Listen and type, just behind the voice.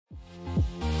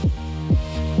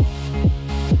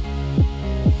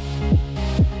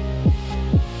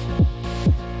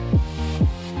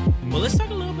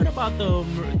about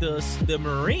the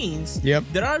Marines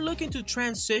that are looking to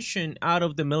transition out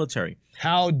of the military.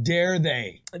 How dare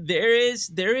they? There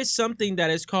is something that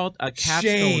is called a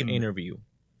capstone interview.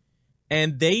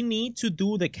 And they need to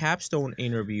do the capstone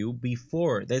interview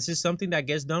before. This is something that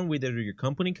gets done with your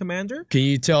company commander. Can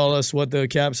you tell us what the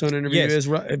capstone interview is,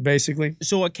 basically?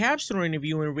 So a capstone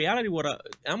interview, in reality,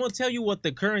 I'm going to tell you what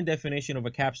the current definition of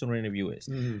a capstone interview is.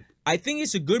 I think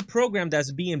it's a good program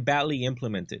that's being badly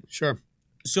implemented. Sure.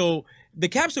 So the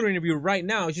capstone interview right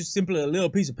now is just simply a little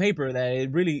piece of paper that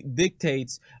it really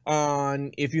dictates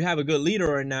on if you have a good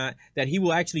leader or not, that he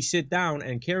will actually sit down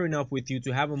and care enough with you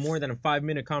to have a more than a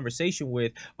 5-minute conversation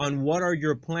with on what are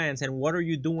your plans and what are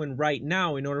you doing right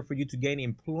now in order for you to gain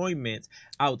employment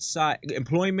outside,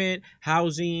 employment,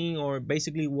 housing, or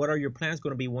basically what are your plans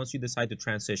going to be once you decide to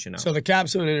transition out. So the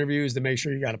capstone interview is to make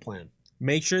sure you got a plan.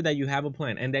 Make sure that you have a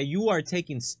plan and that you are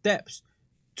taking steps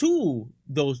to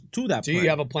that plan. So you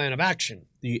have a plan of action.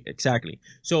 Exactly.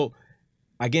 So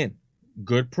again,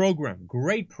 good program,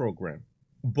 great program,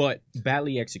 but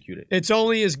badly executed. It's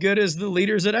only as good as the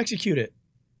leaders that execute it.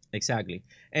 Exactly.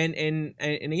 And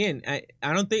again,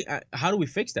 I don't think how do we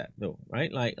fix that though,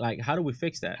 right? Like how do we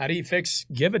fix that? How do you fix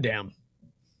give a damn?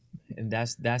 And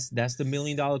that's the $1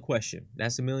 million question.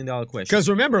 That's the $1 million question. Because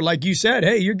remember, like you said,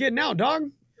 hey, you're getting out, dog.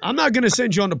 I'm not going to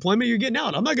send you on deployment. You're getting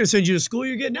out. I'm not going to send you to school.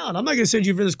 You're getting out. I'm not going to send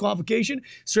you for this qualification,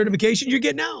 certification. You're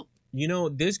getting out. You know,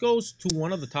 this goes to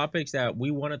one of the topics that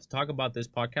we wanted to talk about this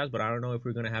podcast, but I don't know if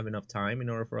we're going to have enough time in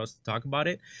order for us to talk about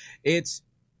it.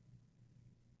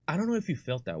 I don't know if you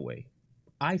felt that way.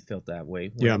 I felt that way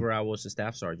whenever I was a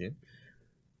staff sergeant.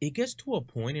 It gets to a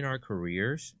point in our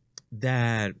careers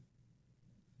that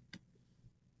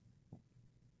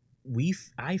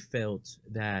I felt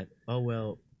that,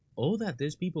 all that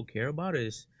these people care about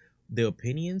is the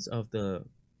opinions of the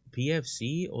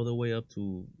PFC all the way up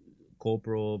to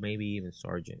corporal, maybe even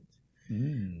sergeant.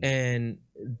 And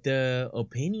the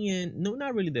opinion, no,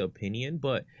 not really the opinion,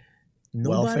 but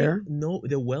welfare?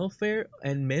 The welfare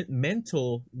and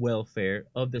mental welfare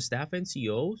of the staff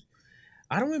NCOs.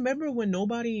 I don't remember when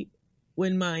my,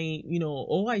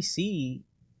 OIC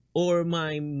or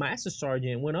my master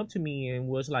sergeant went up to me and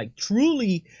was like,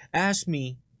 truly asked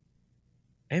me,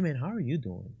 hey man, how are you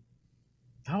doing?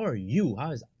 How are you?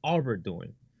 How is Albert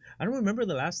doing? I don't remember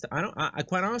the last time. I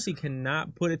quite honestly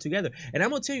cannot put it together. And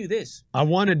I'm gonna tell you this. I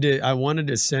wanted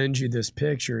to send you this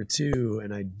picture too,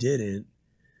 and I didn't.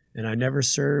 And I never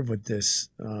served with this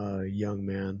young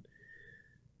man,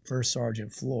 First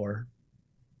Sergeant Floor,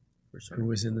 who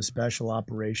was in the special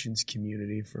operations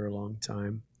community for a long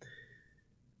time.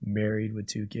 Married with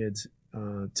 2 kids,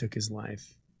 took his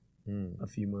life a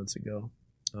few months ago.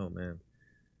 Oh man.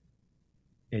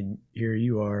 And here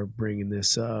you are bringing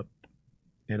this up.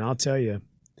 And I'll tell you,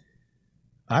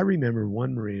 I remember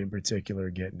one Marine in particular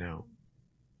getting out.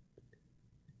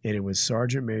 And it was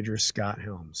Sergeant Major Scott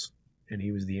Helms. And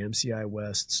he was the MCI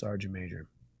West Sergeant Major.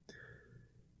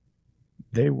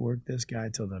 They worked this guy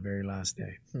till the very last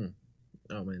day.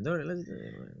 Oh man,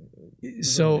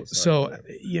 so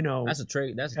you know, that's a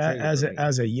trade.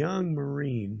 As a young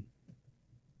Marine,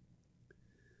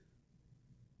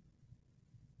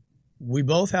 we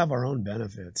both have our own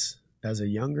benefits. As a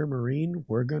younger Marine,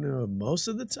 we're going to, most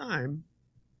of the time,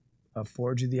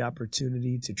 afford you the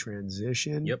opportunity to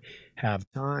transition,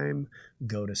 have time,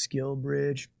 go to Skill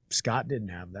Bridge. Scott didn't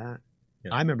have that.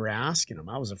 I remember asking him,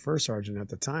 I was a first sergeant at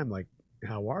the time, like,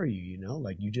 how are you? You know,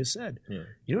 like you just said. You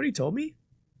know what he told me?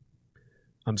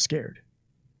 I'm scared.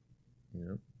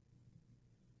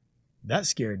 That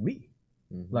scared me.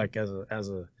 Like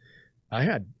I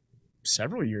had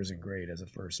several years in grade as a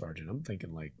first sergeant. I'm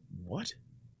thinking like, what?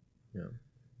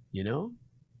 You know,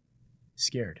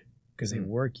 scared because they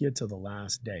work you to the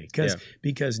last day.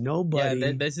 Because nobody.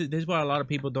 Yeah, this is what a lot of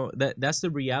people don't. That's the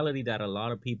reality that a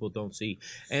lot of people don't see,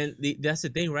 and that's the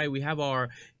thing, right? We have our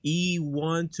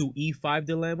E1 to E5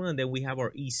 dilemma, and then we have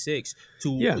our E6 to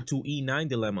E9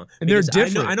 dilemma. And they're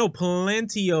different. I know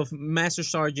plenty of master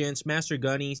sergeants, master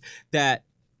gunnies that.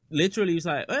 Literally, it's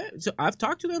like, so I've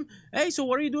talked to them. Hey, so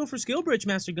what are you doing for Skill Bridge,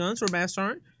 Master Guns or Master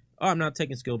Sergeant? Oh, I'm not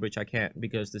taking Skill Bridge. I can't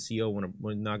because the CO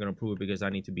we're not going to approve it because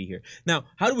I need to be here. Now,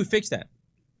 how do we fix that?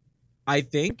 I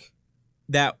think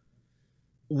that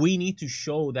we need to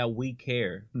show that we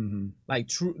care. Like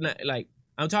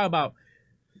I'm talking about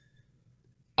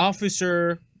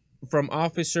officer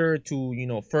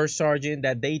to first sergeant,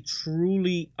 that they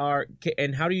truly are.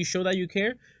 And how do you show that you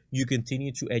care? You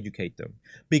continue to educate them.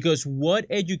 Because what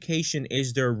education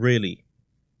is there really?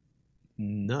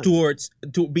 None.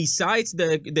 Besides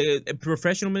the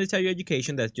professional military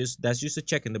education, that's just a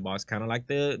check in the box, kind of like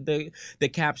the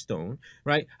capstone,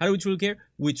 right? How do we truly care?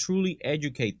 We truly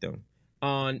educate them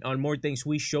on more things.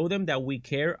 We show them that we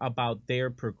care about their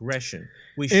progression.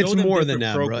 We show It's them more than different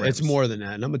that, bro. programs. It's more than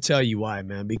that. And I'm going to tell you why,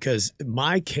 man. Because when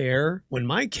my care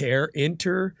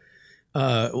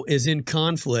is in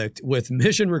conflict with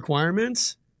mission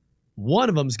requirements, one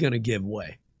of them's going to give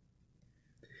way.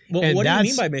 Well, what do you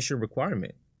mean by mission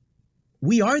requirement?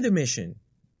 We are the mission.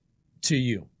 To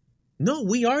you. No,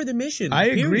 we are the mission. I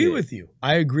agree with you.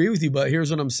 But here's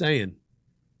what I'm saying.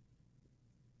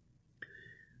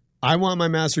 I want my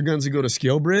master guns to go to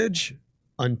Skill Bridge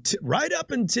right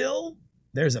up until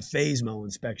there's a phasmo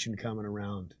inspection coming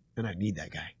around, and I need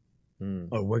that guy,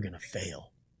 or we're gonna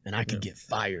fail, and I could get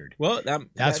fired. Well,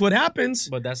 that's what happens.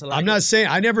 But that's I'm not saying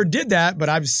I never did that, but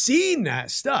I've seen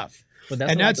that stuff. But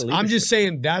I'm just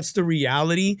saying that's the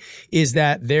reality. Is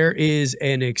that there is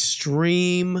an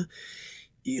extreme,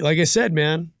 like I said,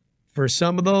 man, for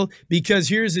some of those. Because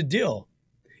here's the deal: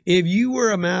 if you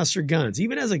were a master guns,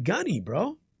 even as a gunny,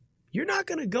 bro, you're not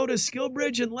going to go to Skill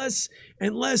Bridge unless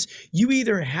you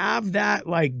either have that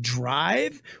like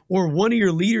drive or one of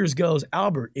your leaders goes,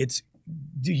 Albert,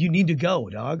 you need to go,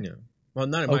 dog. Yeah. Well,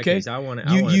 not in my case. I want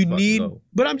to. You need, go.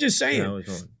 But I'm just saying,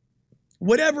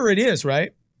 whatever it is,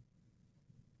 right?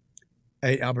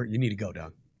 Hey, Albert, you need to go,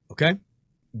 dog. Okay,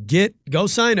 go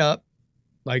sign up.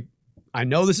 Like, I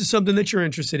know this is something that you're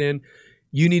interested in.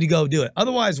 You need to go do it.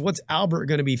 Otherwise, what's Albert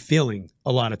going to be feeling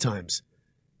a lot of times?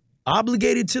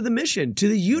 Obligated to the mission, to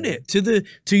the unit, to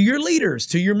your leaders,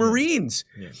 to your Marines.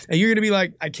 Yeah. And you're going to be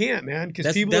like, I can't, man. Because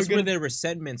that's where the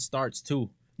resentment starts too.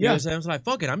 You know what I'm saying? I was like,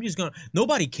 fuck it. I'm just going to,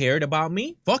 nobody cared about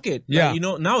me. Fuck it. Yeah.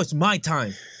 Like, now it's my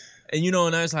time. And,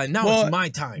 and I was like, now it's my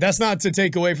time. That's not to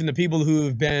take away from the people who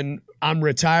have been, I'm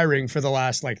retiring for the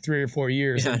last like 3 or 4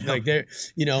 years. Yeah, like they're,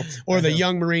 or the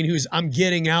young Marine who's, I'm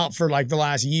getting out for like the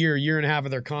last year and a half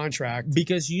of their contract.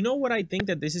 Because you know what I think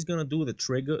that this is going to do, the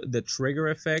trigger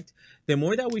effect? The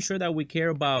more that we show that we care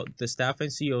about the staff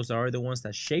and COs are the ones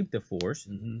that shape the force.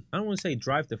 Mm-hmm. I don't want to say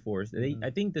drive the force. I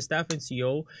think the staff and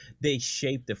CO, they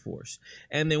shape the force.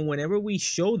 And then whenever we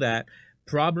show that,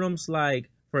 problems like,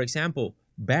 for example,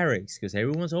 barracks, because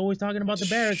everyone's always talking about the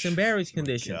barracks and barracks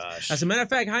conditions. As a matter of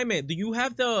fact, Jaime, do you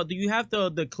have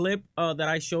the clip that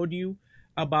I showed you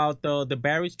about the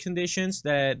barracks conditions?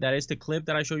 That is the clip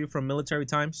that I showed you from Military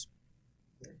Times.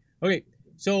 Okay,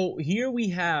 so here we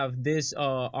have this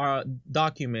our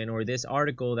document or this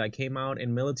article that came out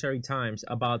in Military Times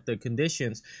about the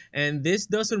conditions, and this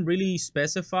doesn't really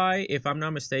specify, if I'm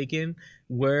not mistaken,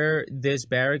 where these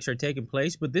barracks are taking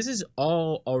place, but this is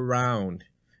all around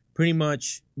pretty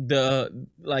much the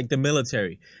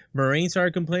military. Marines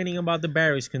are complaining about the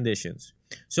barracks conditions.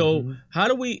 So how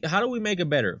do we make it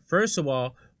better? First of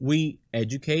all, we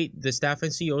educate the staff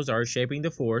and COs that are shaping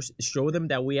the force, show them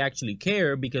that we actually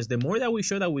care, because the more that we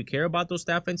show that we care about those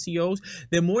staff and COs,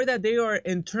 the more that they are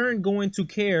in turn going to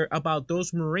care about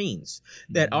those Marines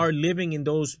that are living in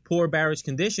those poor barracks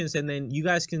conditions. And then you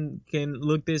guys can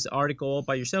look this article up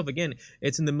by yourself. Again,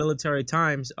 it's in the Military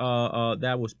Times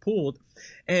that was pulled.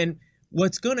 And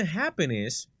what's going to happen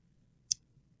is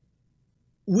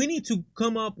we need to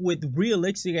come up with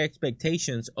realistic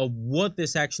expectations of what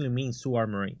this actually means to our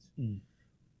Marines.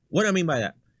 What do I mean by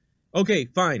that? Okay,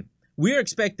 fine. We're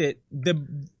expected,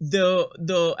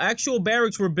 the actual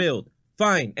barracks were built.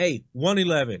 Fine. Hey,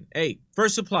 111. Hey,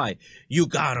 first supply. You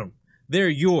got them. They're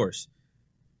yours.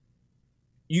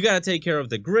 You got to take care of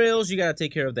the grills. You got to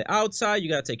take care of the outside. You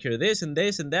got to take care of this and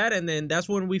this and that. And then that's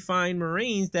when we find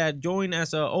Marines that join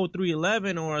as a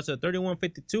 0311 or as a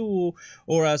 3152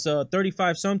 or as a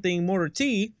 35-something Mortar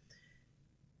T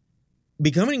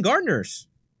becoming gardeners.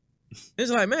 It's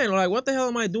like, man, what the hell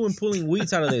am I doing pulling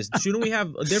weeds out of this? Shouldn't we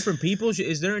have different people?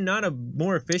 Is there not a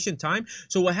more efficient time?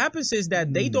 So what happens is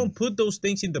that they don't put those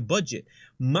things in the budget.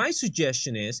 My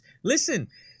suggestion is, listen,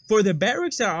 for the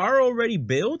barracks that are already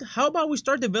built, how about we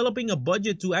start developing a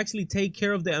budget to actually take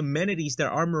care of the amenities that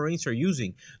our Marines are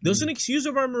using? There's an excuse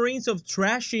of our Marines of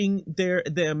trashing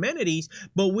the amenities,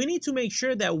 but we need to make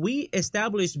sure that we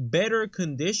establish better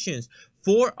conditions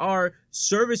for our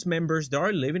service members that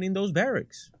are living in those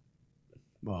barracks.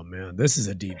 Oh man, this is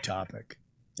a deep topic.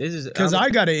 This is because I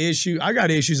got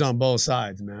issues on both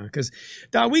sides, man. Because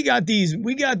we got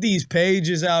these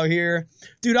pages out here,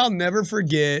 dude. I'll never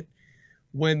forget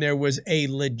when there was a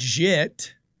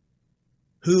legit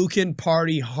who can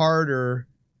party harder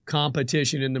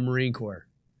competition in the Marine Corps.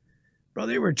 Bro,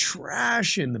 they were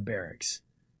trashing the barracks.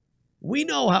 We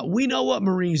know what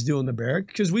Marines do in the barracks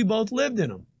because we both lived in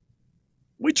them.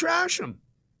 We trash them.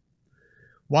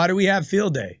 Why do we have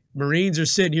field day? Marines are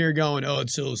sitting here going, oh,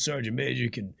 it's so Sergeant Major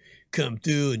can come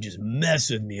through and just mess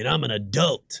with me, and I'm an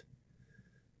adult.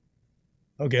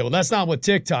 Okay, well, that's not what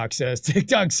TikTok says.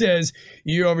 TikTok says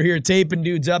you're over here taping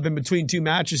dudes up in between two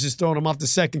mattresses, throwing them off the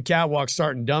second catwalk,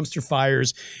 starting dumpster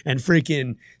fires, and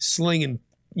freaking slinging,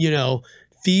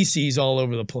 feces all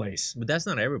over the place. But that's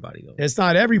not everybody, though. It's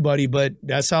not everybody, but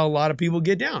that's how a lot of people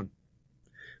get down,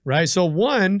 right? So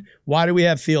one, why do we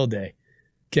have field day?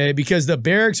 Okay, because the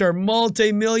barracks are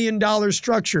multi-million-dollar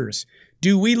structures.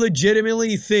 Do we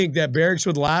legitimately think that barracks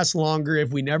would last longer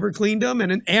if we never cleaned them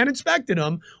and inspected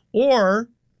them, or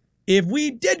if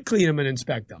we did clean them and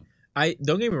inspect them?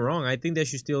 Don't get me wrong. I think there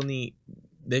should still be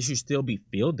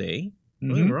field day.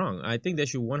 Don't get me wrong. I think there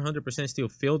should 100% still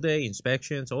field day,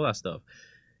 inspections, all that stuff.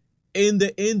 In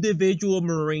the individual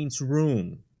Marines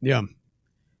room. Yeah.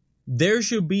 There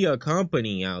should be a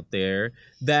company out there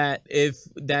that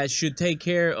should take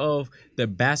care of the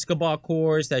basketball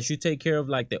courts, that should take care of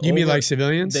like the. You mean like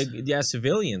civilians? Yeah,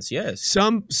 civilians. Yes.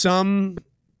 Some do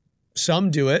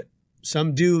it.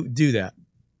 Some do that,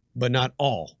 but not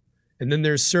all. And then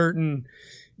there's certain,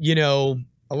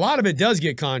 a lot of it does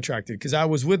get contracted, because I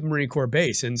was with Marine Corps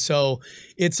base, and so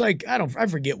it's like I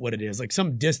forget what it is, like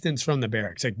some distance from the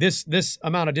barracks, like this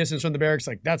amount of distance from the barracks,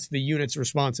 like that's the unit's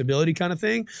responsibility kind of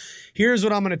thing. Here's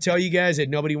what I'm going to tell you guys that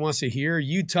nobody wants to hear.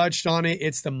 You touched on it.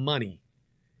 It's the money.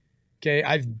 Okay,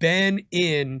 I've been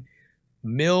in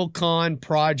MilCon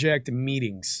project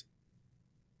meetings.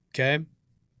 Okay.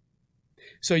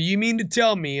 So you mean to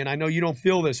tell me, and I know you don't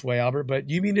feel this way, Albert, but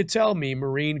you mean to tell me,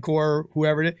 Marine Corps,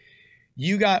 whoever it is,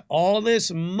 you got all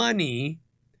this money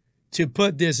to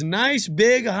put this nice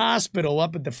big hospital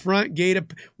up at the front gate of...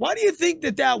 Why do you think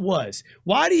that was?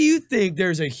 Why do you think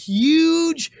there's a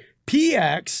huge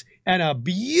PX and a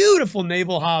beautiful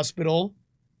naval hospital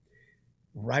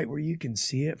right where you can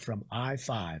see it from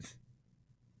I-5?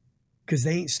 Because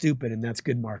they ain't stupid, and that's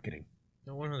good marketing.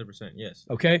 No, 100%, yes.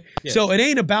 Okay? Yes. So it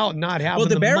ain't about not having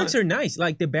the barracks are nice.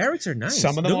 Like, the barracks are nice.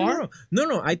 Some of them are?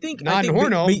 No, I think... Not in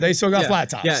Horno. They still got flat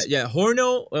tops. Yeah.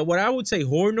 Horno, what I would say,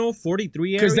 Horno,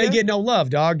 43 area. Because they get no love,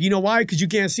 dog. You know why? Because you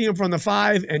can't see them from the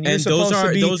 5, and you're supposed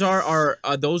to be... Those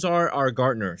are our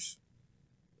gardeners.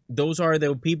 Those are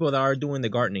the people that are doing the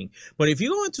gardening. But if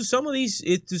you go into some of these...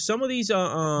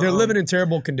 they're living in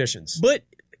terrible conditions. But...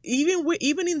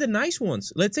 Even in the nice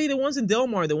ones, let's say the ones in Del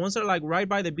Mar, the ones that are like right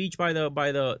by the beach,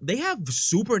 they have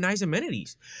super nice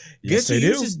amenities. Yes,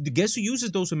 Guess who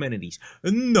uses those amenities?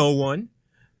 No one.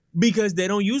 Because they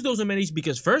don't use those amenities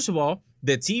because, first of all,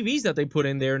 the TVs that they put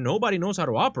in there, nobody knows how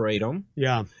to operate them.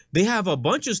 Yeah. They have a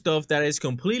bunch of stuff that is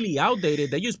completely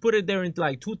outdated. They just put it there in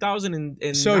like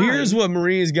 2009. So here's what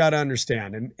Marines got to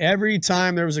understand. And every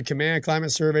time there was a command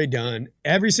climate survey done,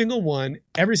 every single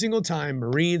time,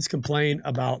 Marines complain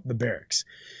about the barracks.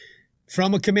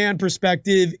 From a command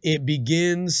perspective, it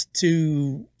begins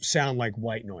to sound like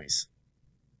white noise.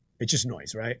 It's just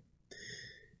noise, right?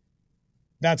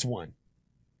 That's one.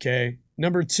 Okay.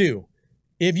 Number two,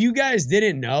 if you guys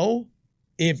didn't know,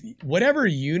 if whatever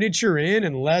unit you're in,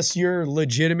 unless you're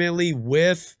legitimately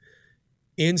with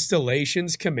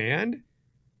installations command,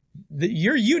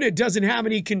 your unit doesn't have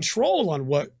any control on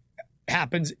what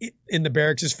happens in the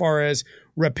barracks as far as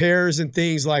repairs and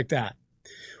things like that.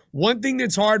 One thing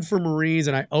that's hard for Marines,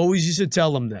 and I always used to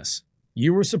tell them this,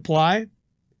 you were supply.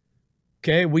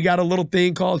 Okay. We got a little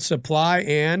thing called supply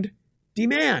and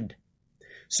demand.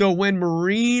 So when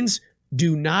Marines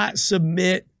do not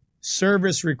submit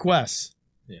service requests,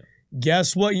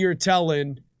 guess what you're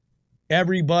telling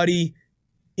everybody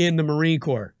in the Marine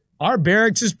Corps? Our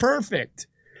barracks is perfect.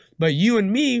 But you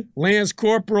and me, Lance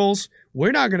Corporals,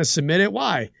 we're not going to submit it.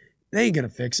 Why? They ain't going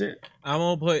to fix it. I'm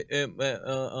going to put,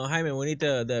 Jaime, we need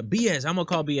the BS. I'm going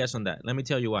to call BS on that. Let me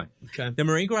tell you why. Okay. The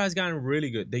Marine Corps has gotten really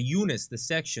good. The units, the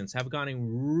sections have gotten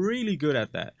really good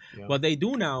at that. Yeah. What they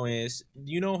do now is,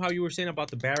 you know how you were saying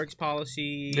about the barracks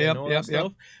policy and all that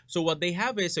stuff? So what they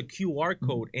have is a QR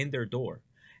code in their door.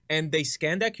 And they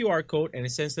scan that QR code, and it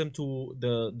sends them to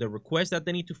the request that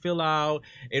they need to fill out.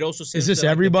 It also sends. Is this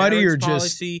everybody or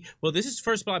policy. Just? Well, this is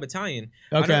First Supply Battalion.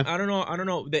 Okay. I don't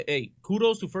know. Hey,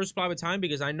 kudos to First Supply Battalion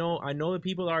because I know the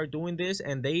people that are doing this,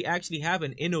 and they actually have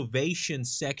an innovation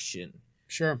section.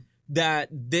 Sure. That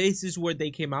this is what they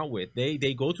came out with.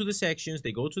 They go to the sections,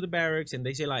 they go to the barracks, and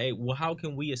they say like, hey, well, how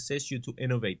can we assist you to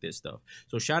innovate this stuff?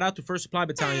 So shout out to First Supply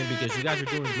Battalion because you guys are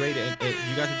doing great.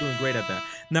 You guys are doing great at that.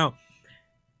 Now.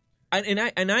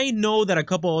 And I know that a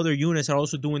couple other units are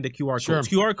also doing the QR codes.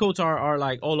 Sure. QR codes are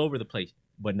like all over the place.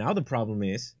 But now the problem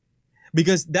is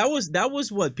because that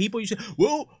was what people used to.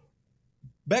 Well,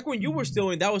 Back when you were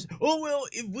still in, that was, oh, well,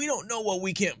 if we don't know what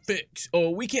we can't fix,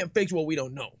 or we can't fix what we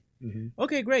don't know.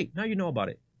 Okay, great. Now you know about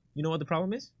it. You know what the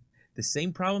problem is? The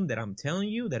same problem that I'm telling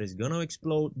you that is gonna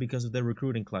explode because of the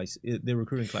recruiting crisis.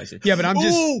 Yeah, but I'm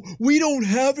just. Oh, we don't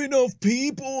have enough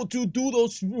people to do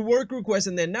those work requests,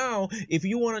 and then now, if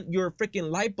you want your freaking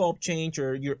light bulb change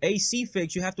or your AC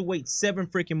fix, you have to wait 7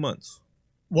 freaking months.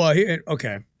 Well,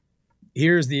 okay.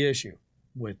 Here's the issue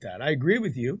with that. I agree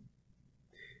with you,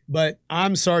 but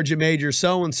I'm Sergeant Major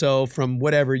so and so from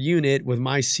whatever unit with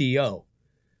my CO.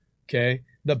 Okay,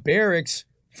 the barracks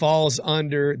falls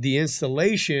under the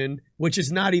installation, which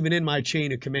is not even in my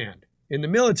chain of command. In the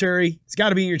military, it's got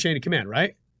to be in your chain of command,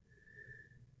 right?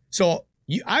 So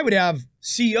I would have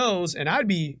COs, and I'd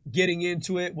be getting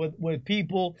into it with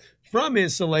people from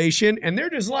installation, and they're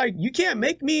just like, you can't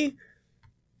make me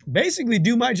basically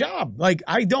do my job. Like,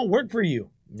 I don't work for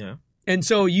you. Yeah. And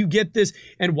so you get this,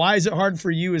 and why is it hard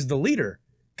for you as the leader?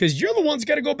 Because you're the one's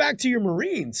got to go back to your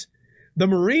Marines. The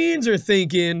Marines are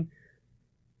thinking,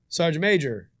 Sergeant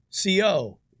Major,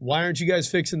 CO, why aren't you guys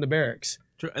fixing the barracks?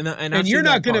 True. And you're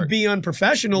not going to be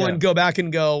unprofessional and go back and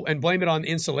blame it on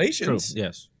installations. True.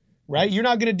 Yes. Right? You're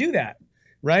not going to do that.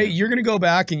 Right? Yeah. You're going to go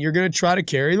back and you're going to try to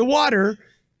carry the water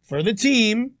for the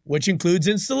team, which includes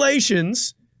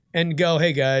installations, and go,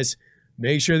 hey guys,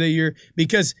 make sure that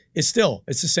because it's the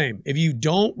same. If you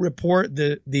don't report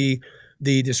the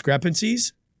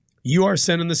discrepancies, you are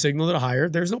sending the signal to the higher,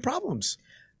 there's no problems.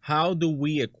 How do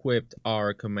we equip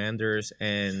our commanders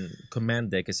and command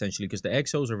deck, essentially, because the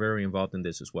XOs are very involved in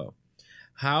this as well?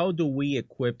 How do we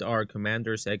equip our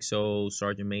commanders, XOs,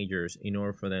 sergeant majors, in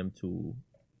order for them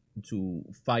to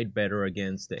fight better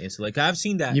against the insulate? I've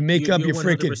seen that. You make up your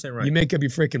freaking right. You make up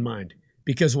your freaking mind.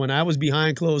 Because when I was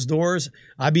behind closed doors,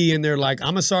 I'd be in there like,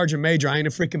 I'm a sergeant major. I ain't a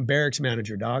freaking barracks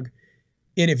manager, dog.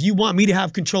 And if you want me to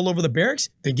have control over the barracks,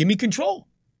 then give me control.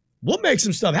 We'll make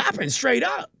some stuff happen straight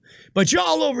up. But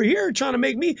y'all over here trying to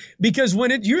make me, because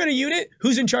when you're in a unit,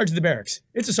 who's in charge of the barracks?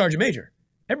 It's a sergeant major.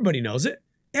 Everybody knows it.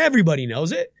 Everybody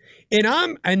knows it.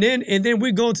 And then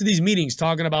we go into these meetings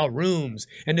talking about rooms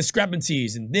and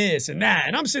discrepancies and this and that.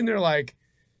 And I'm sitting there like,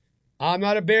 I'm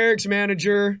not a barracks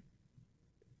manager.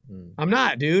 I'm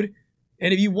not, dude.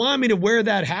 And if you want me to wear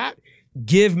that hat,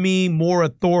 give me more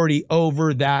authority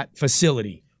over that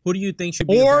facility. Who do you think should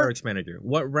be the barracks manager?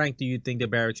 What rank do you think the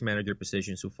barracks manager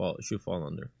position should fall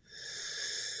under?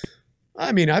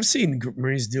 I mean, I've seen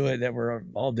Marines do it that were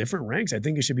all different ranks. I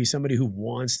think it should be somebody who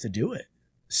wants to do it.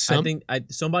 I think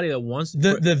somebody that wants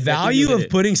the value of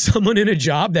putting someone in a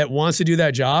job that wants to do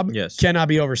that job cannot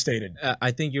be overstated.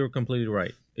 I think you're completely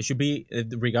right. It should be,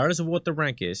 regardless of what the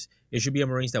rank is, it should be a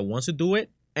Marine that wants to do it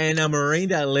and a Marine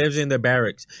that lives in the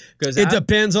barracks. Because it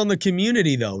depends on the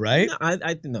community, though, right?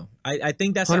 No, I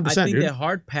think that's 100%, I think the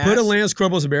hard pass. Put a Lance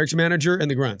Corporal as a barracks manager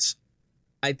and the grunts.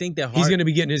 I think he's going to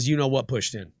be getting his what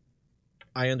pushed in.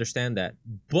 I understand that,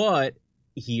 but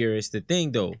here is the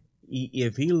thing, though.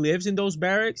 If he lives in those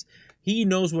barracks, he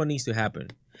knows what needs to happen,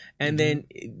 and then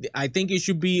I think it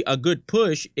should be a good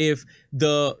push if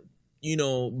the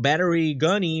battery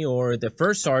gunny or the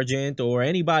first sergeant or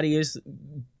anybody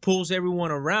pulls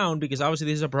everyone around, because obviously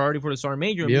this is a priority for the sergeant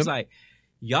major. And it's like,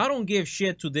 y'all don't give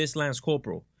shit to this Lance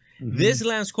Corporal. This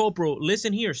Lance Corporal,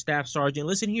 listen here, Staff Sergeant,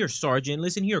 listen here, Sergeant,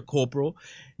 listen here, Corporal.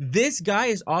 This guy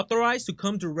is authorized to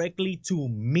come directly to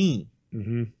me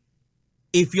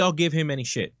if y'all give him any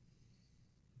shit.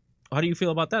 How do you feel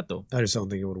about that, though? I just don't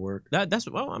think it would work. That's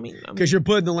I mean, because you're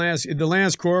putting the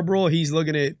Lance Corporal, he's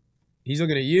looking at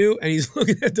you, and he's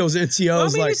looking at those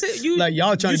NCOs like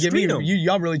y'all trying to get me.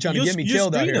 Y'all really trying to get me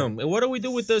killed out here. Them. And what do we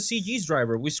do with the CG's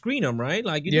driver? We screen them, right?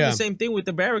 Like you do the same thing with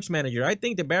the barracks manager. I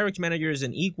think the barracks manager is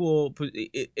an equal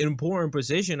important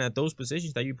position at those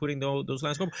positions that you're putting those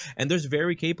Lance Corporals. And there's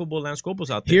very capable Lance Corporals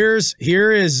out there.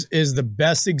 Here is the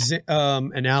best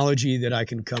analogy that I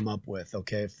can come up with.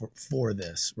 Okay, for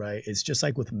this, right? It's just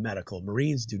like with medical.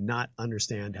 Marines do not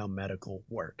understand how medical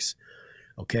works.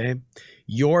 Okay,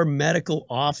 your medical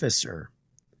officer,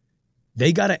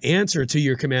 they got to answer to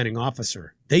your commanding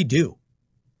officer. They do.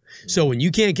 So when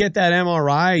you can't get that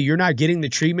MRI, you're not getting the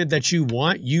treatment that you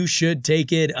want, you should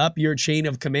take it up your chain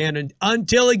of command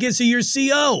until it gets to your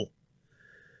CO.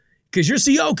 Because your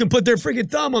CO can put their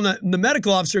freaking thumb on the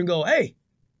medical officer and go, hey,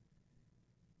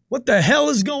 what the hell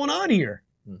is going on here?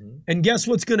 And guess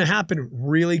what's going to happen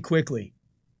really quickly?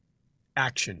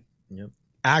 Action. Yep.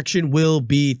 Action will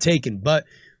be taken, but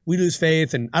we lose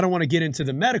faith, and I don't want to get into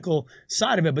the medical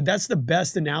side of it, but that's the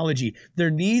best analogy. There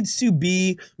needs to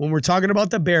be, when we're talking about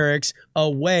the barracks, a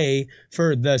way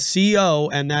for the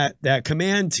CO and that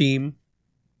command team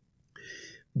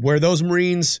where those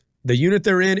Marines the unit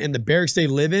they're in and the barracks they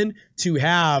live in to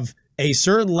have a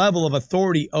certain level of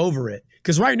authority over it.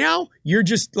 Because right now, you're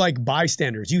just like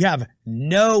bystanders. You have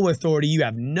no authority. You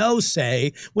have no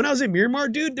say. When I was in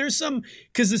Myanmar, dude, there's some,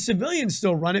 because the civilians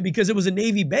still run it because it was a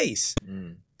Navy base.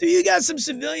 Dude, you got some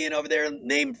civilian over there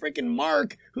named freaking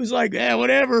Mark who's like, yeah,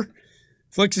 whatever.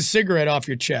 Flicks a cigarette off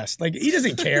your chest. Like, he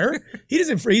doesn't care. He's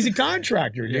a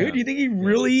contractor, dude. Yeah. Do you think he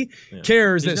really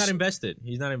cares? He's not invested.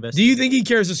 He's not invested. Do you think he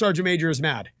cares the sergeant major is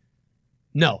mad?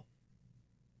 No.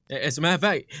 As a matter of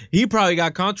fact, he probably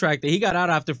got contracted. He got out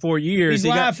after 4 years.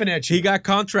 He's laughing at you. He got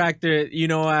contracted,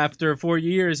 after 4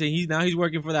 years, and he's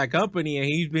working for that company, and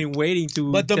he's been waiting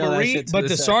to. But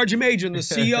the sergeant major and the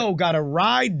CO got to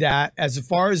ride that as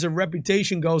far as the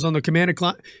reputation goes on the command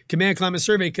climate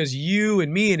survey, because you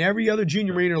and me and every other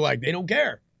junior marine are like, they don't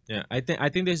care. Yeah, I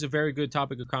think this is a very good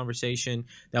topic of conversation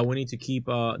that we need to keep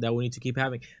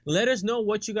having. Let us know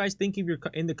what you guys think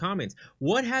in the comments.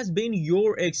 What has been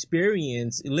your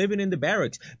experience living in the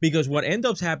barracks? Because what ends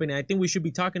up happening, I think we should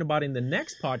be talking about in the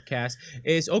next podcast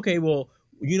is, okay, well,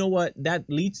 you know what that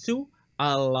leads to?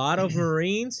 A lot of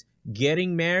Marines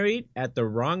getting married at the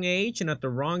wrong age and at the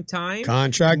wrong time.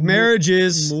 Contract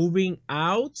marriages. Moving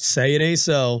out. Say it ain't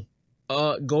so.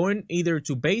 Going either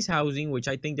to base housing, which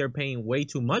I think they're paying way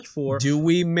too much for. Do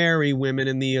we marry women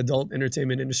in the adult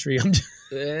entertainment industry?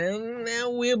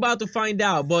 We're about to find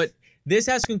out. But this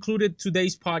has concluded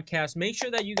today's podcast. Make sure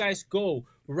that you guys go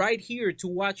right here to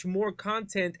watch more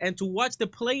content and to watch the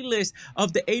playlist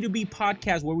of the A to B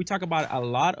podcast, where we talk about a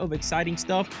lot of exciting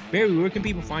stuff. Barry, where can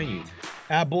people find you?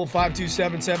 At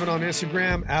Bull5277 on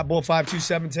Instagram, at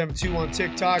Bull52772 on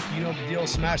TikTok. You know the deal.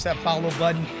 Smash that follow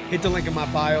button. Hit the link in my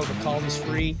bio. The call is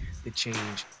free. The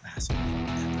change lasts.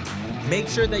 Make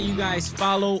sure that you guys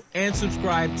follow and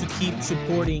subscribe to keep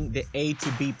supporting the A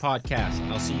to B podcast.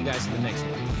 I'll see you guys in the next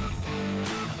one.